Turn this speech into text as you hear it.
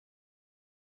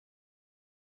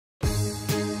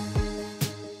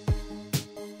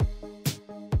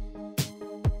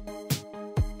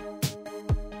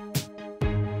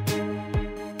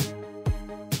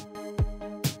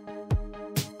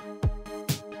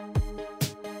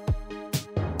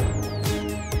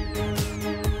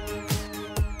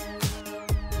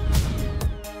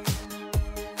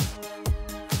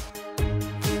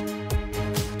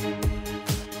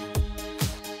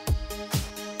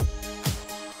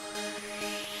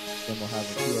then we'll have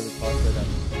a few other talks right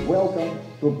after. Welcome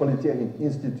to Polytechnic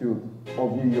Institute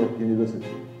of New York University,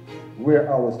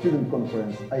 where our student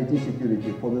conference, IT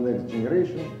Security for the Next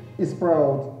Generation, is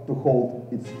proud to hold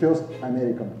its first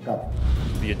American Cup.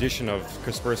 The addition of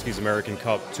Kaspersky's American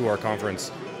Cup to our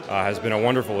conference has been a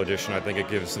wonderful addition. I think it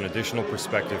gives an additional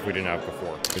perspective we didn't have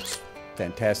before. It's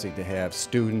fantastic to have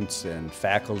students and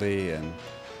faculty and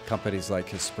companies like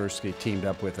Kaspersky teamed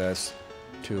up with us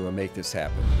to make this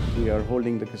happen. We are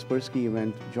holding the Kaspersky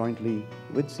event jointly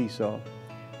with Seesaw.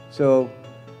 So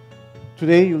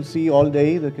today you'll see all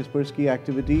day the Kaspersky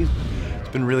activities. It's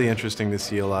been really interesting to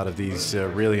see a lot of these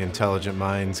really intelligent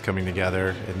minds coming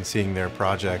together and seeing their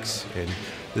projects and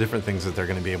the different things that they're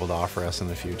going to be able to offer us in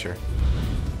the future.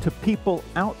 To people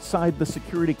outside the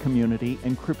security community,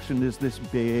 encryption is this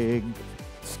big,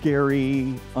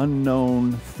 scary,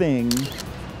 unknown thing.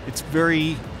 It's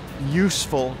very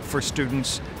useful for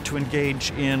students to engage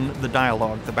in the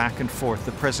dialogue, the back and forth,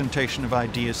 the presentation of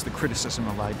ideas, the criticism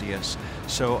of ideas.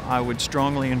 So I would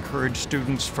strongly encourage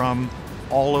students from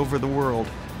all over the world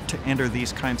to enter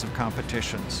these kinds of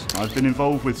competitions. I've been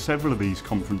involved with several of these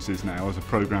conferences now as a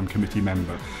program committee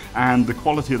member, and the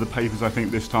quality of the papers I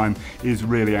think this time is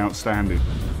really outstanding.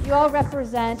 You all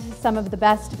represent some of the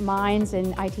best minds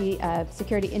in IT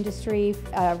security industry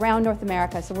around North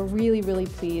America, so we're really, really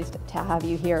pleased to have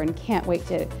you here and can't wait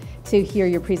to hear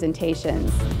your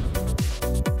presentations.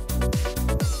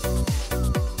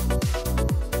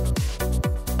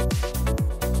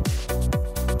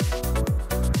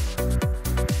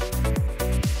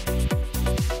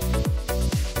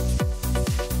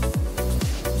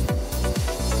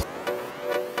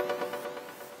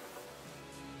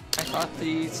 I thought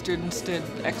the students did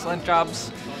excellent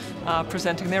jobs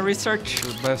presenting their research.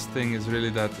 The best thing is really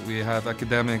that we have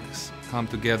academics come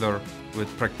together with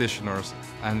practitioners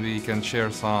and we can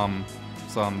share some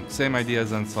same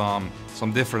ideas and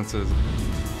some differences.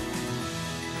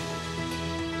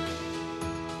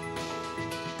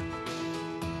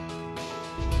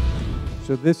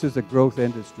 So this is a growth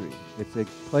industry. It's a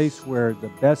place where the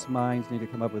best minds need to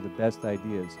come up with the best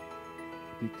ideas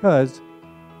because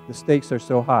the stakes are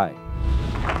so high.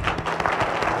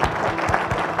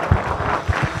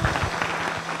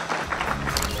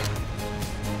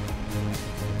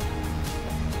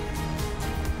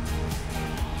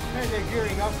 Hey, they're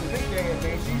gearing up for the big day at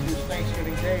Macy's. It's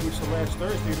Thanksgiving Day, which is the last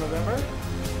Thursday of November.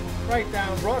 Right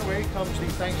down Broadway comes the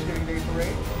Thanksgiving Day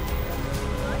Parade.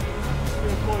 The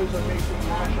employees are Macy's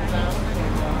marching down.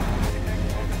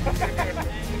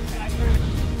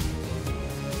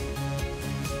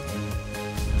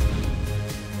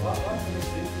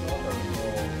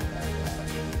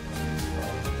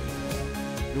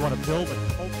 We want to build a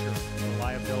culture of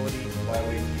reliability.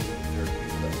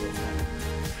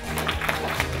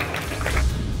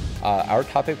 Our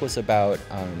topic was about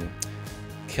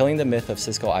killing the myth of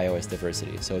Cisco iOS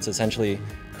diversity. So it's essentially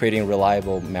creating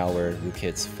reliable malware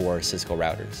rootkits for Cisco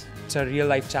routers. It's a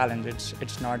real-life challenge.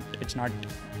 It's not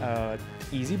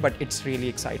easy, but it's really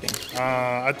exciting.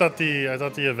 I thought the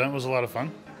event was a lot of fun,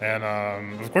 and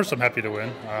of course I'm happy to win.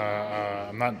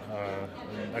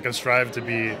 I can strive to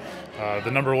be the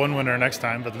 #1 winner next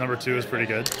time, but the #2 is pretty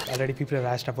good. Already people have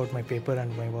asked about my paper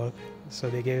and my work, so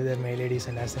they gave their mail IDs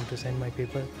and asked them to send my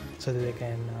paper so that they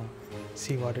can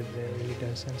see what it really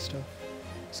does and stuff.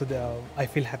 So I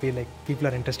feel happy, like people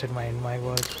are interested in my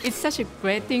work. It's such a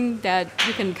great thing that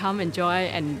you can come enjoy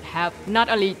and have not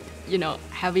only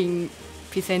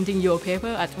presenting your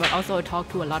paper, but also talk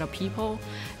to a lot of people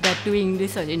that doing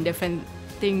research in different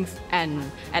things and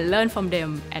learn from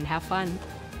them and have fun.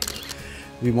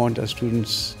 We want our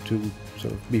students to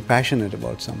sort of be passionate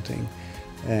about something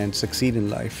and succeed in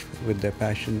life with their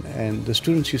passion. And the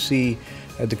students you see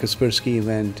at the Kaspersky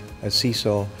event at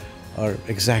Seesaw are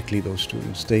exactly those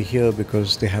students. They're here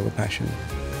because they have a passion.